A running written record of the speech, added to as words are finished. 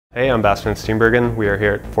Hey, I'm Bas van Steenbergen. We are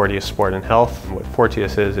here at Fortius Sport Health. What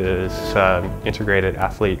Fortius is Integrated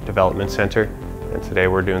Athlete Development Center, and today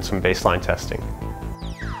we're doing some baseline testing.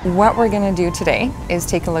 What we're going to do today is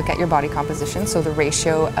take a look at your body composition, so the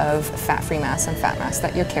ratio of fat-free mass and fat mass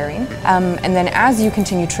that you're carrying. And then as you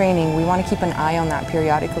continue training, we want to keep an eye on that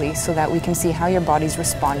periodically so that we can see how your body's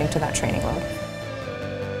responding to that training load.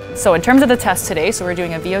 So in terms of the test today, so we're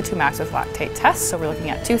doing a VO2 max with lactate test. So we're looking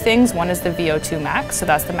at two things. One is the VO2 max, so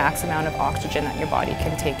that's the max amount of oxygen that your body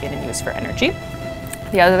can take in and use for energy.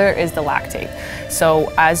 The other is the lactate.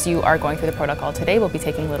 So as you are going through the protocol today, we'll be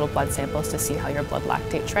taking little blood samples to see how your blood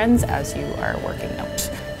lactate trends as you are working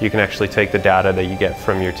out. You can actually take the data that you get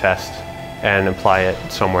from your test and apply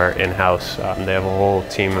it somewhere in-house. They have a whole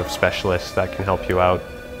team of specialists that can help you out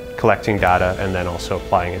collecting data and then also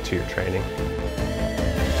applying it to your training.